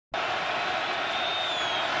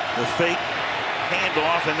The fake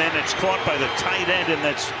handoff, and then it's caught by the tight end, and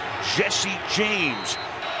that's Jesse James.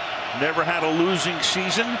 Never had a losing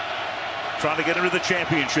season. Trying to get into the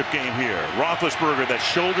championship game here. Roethlisberger, that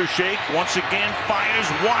shoulder shake, once again fires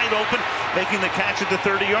wide open, making the catch at the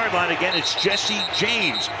 30-yard line. Again, it's Jesse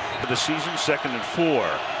James. For the season, 2nd and 4.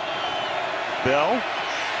 Bell,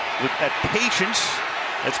 with that patience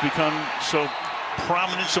that's become so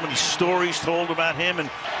prominent, so many stories told about him.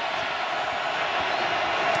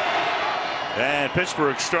 And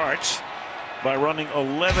Pittsburgh starts by running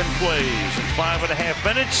 11 plays in 5.5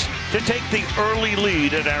 minutes to take the early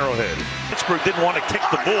lead at Arrowhead. Pittsburgh didn't want to kick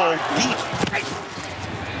the ball deep.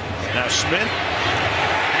 Now Smith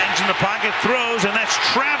hangs in the pocket, throws, and that's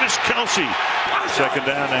Travis Kelce. 2nd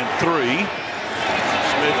down and 3.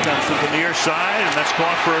 Smith comes to the near side, and that's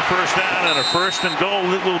caught for a 1st down, and a 1st and goal.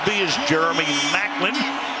 It will be as Jeremy Maclin.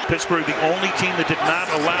 Pittsburgh, the only team that did not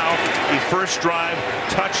allow a first drive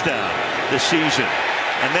touchdown this season.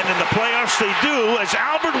 And then in the playoffs they do, as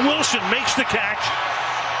Albert Wilson makes the catch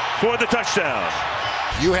for the touchdown.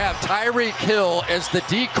 You have Tyreek Hill as the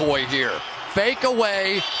decoy here. Fake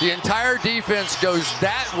away, the entire defense goes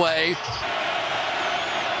that way.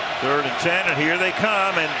 3rd and 10, and here they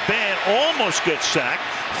come, and Ben almost gets sacked.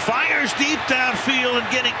 Fires deep downfield, and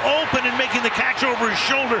getting open and making the catch over his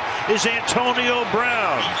shoulder is Antonio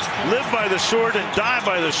Brown. Live by the sword and die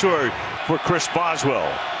by the sword for Chris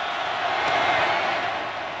Boswell.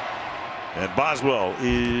 And Boswell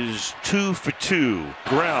is 2 for 2.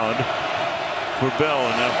 Ground for Bell,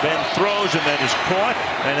 and now Ben throws, and that is caught,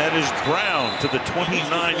 and that is Brown to the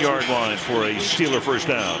 29-yard line for a Steeler 1st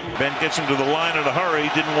down. Ben gets him to the line in a hurry.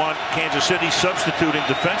 Didn't want Kansas City substituting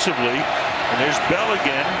defensively, and there's Bell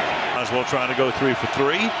again. Boswell trying to go 3 for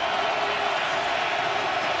 3,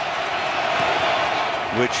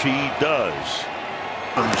 which he does.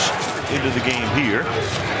 Comes into the game here.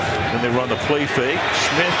 Then they run the play fake.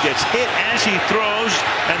 Smith gets hit as he throws,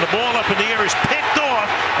 and the ball up in the air is picked off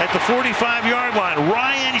at the 45-yard line.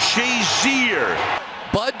 Ryan Shazier.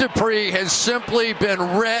 Bud Dupree has simply been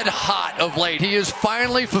red hot of late. He is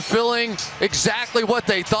finally fulfilling exactly what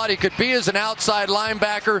they thought he could be as an outside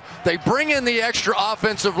linebacker. They bring in the extra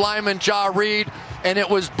offensive lineman, Ja Reed, and it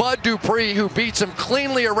was Bud Dupree who beats him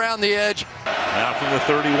cleanly around the edge. Now from the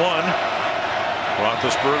 31.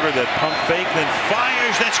 Roethlisberger, that pump fake, then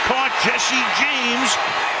fires. That's caught. Jesse James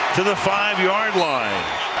to the 5-yard line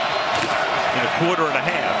in a 1.5 quarters.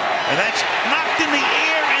 And that's knocked in the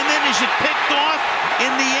air, and then is it picked off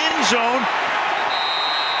in the end zone?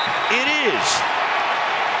 It is.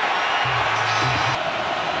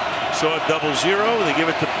 So a 0-0. They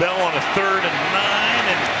give it to Bell on a 3rd and 9,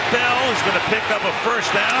 and Bell is going to pick up a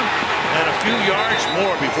 1st down and a few yards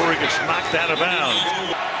more before he gets knocked out of bounds.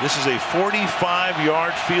 This is a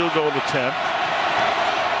 45-yard field goal attempt,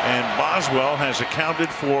 and Boswell has accounted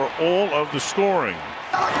for all of the scoring.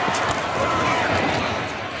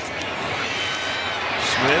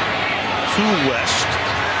 Smith to West,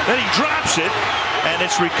 then he drops it, and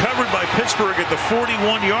it's recovered by Pittsburgh at the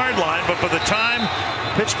 41-yard line, but by the time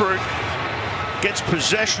Pittsburgh gets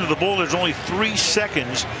possession of the ball, there's only 3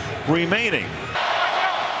 seconds remaining.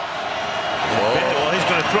 Well, he's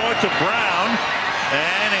going to throw it to Brown,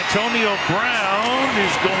 and Antonio Brown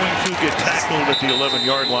is going to get tackled at the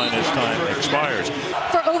 11-yard line as time expires.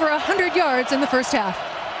 For over 100 yards in the 1st half.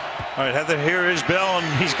 All right, Heather, here is Bell, and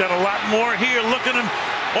he's got a lot more here. Look at him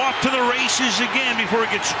off to the races again before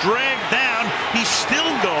he gets dragged down. He's still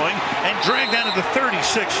going and dragged down to the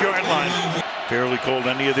 36-yard line. Barely called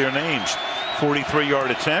any of their names.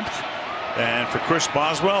 43-yard attempt. And for Chris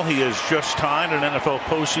Boswell, he has just tied an NFL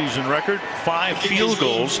postseason record, 5 field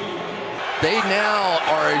goals. They now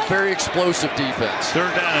are a very explosive defense.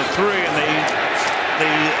 3rd down and 3, and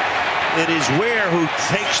it is Ware who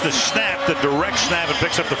takes the snap, the direct snap, and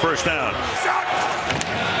picks up the 1st down.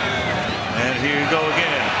 And here you go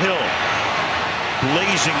again. Hill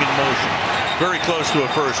blazing in motion. Very close to a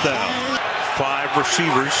 1st down. 5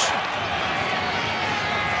 receivers.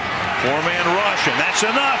 4-man rush, and that's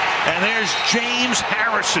enough. And there's James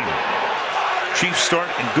Harrison. Chiefs start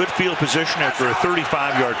in good field position after a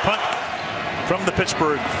 35-yard punt from the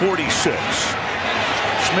Pittsburgh 46.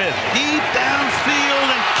 Smith deep downfield,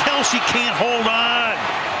 and Kelce can't hold on.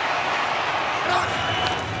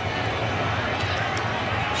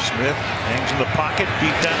 Smith hangs in the pocket,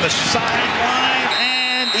 deep down the sideline,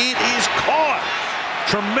 and it is caught.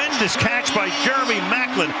 Tremendous catch by Jeremy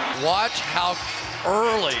Maclin. Watch how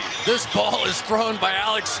early this ball is thrown by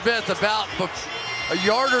Alex Smith, about a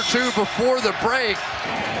yard or 2 before the break.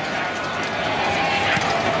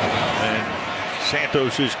 And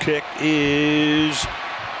Santos's kick is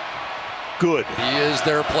good. He is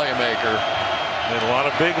their playmaker. And a lot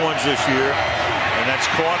of big ones this year. And that's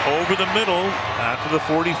caught over the middle. After the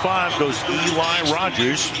 45 goes Eli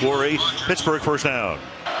Rogers for a Pittsburgh first down.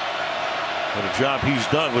 What a job he's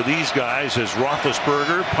done with these guys as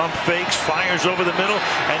Roethlisberger pump fakes, fires over the middle,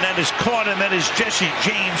 and that is caught, and that is Jesse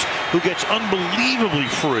James, who gets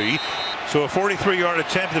unbelievably free. So a 43-yard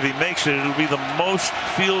attempt, if he makes it, it'll be the most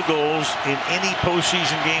field goals in any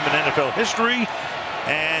postseason game in NFL history.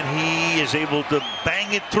 And he is able to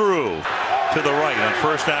bang it through to the right on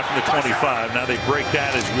first down from the 25. Now they break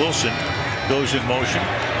that as Wilson goes in motion.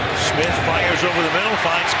 Smith fires over the middle,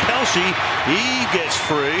 finds Kelsey. He gets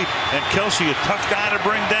free, and Kelsey, a tough guy to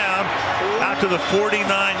bring down, out to the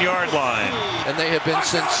 49-yard line. And they have been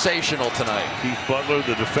sensational tonight. Keith Butler,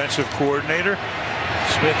 the defensive coordinator.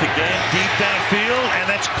 Smith again, deep downfield, and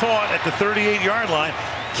that's caught at the 38-yard line.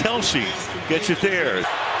 Kelsey gets it there.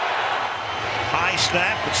 High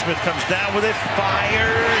snap, but Smith comes down with it,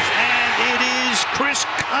 fires, and it is Chris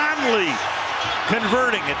Conley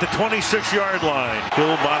converting at the 26-yard line.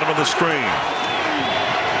 Hill, bottom of the screen.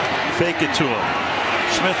 Fake it to him.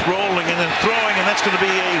 Smith rolling and then throwing, and that's going to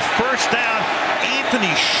be a first down.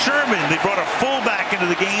 Anthony Sherman, they brought a fullback into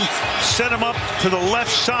the game, set him up to the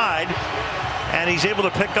left side, and he's able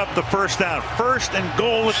to pick up the first down. First and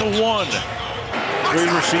goal at the 1. Three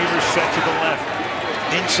receivers set to the left.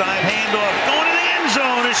 Inside handoff, going to the end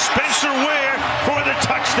zone is Spencer Ware for the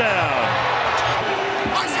touchdown.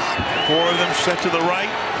 4 of them set to the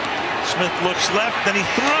right. Smith looks left, then he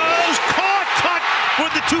throws, caught, touch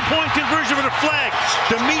with the 2-point conversion with a flag.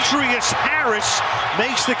 Demetrius Harris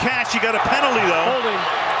makes the catch. He got a penalty though. Holding.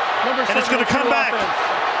 Number and it's going to come back.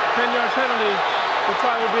 10-yard penalty. The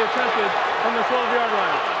try will be attempted from the 12-yard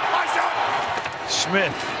line.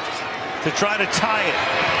 Smith to try to tie it.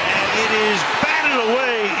 And it is batted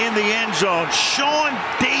away in the end zone. Sean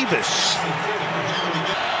Davis.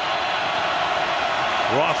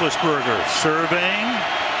 Roethlisberger surveying,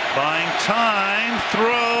 buying time,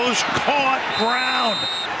 throws, caught, Brown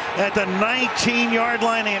at the 19-yard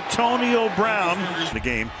line. Antonio Brown in the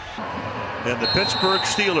game. And the Pittsburgh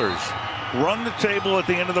Steelers run the table at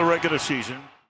the end of the regular season.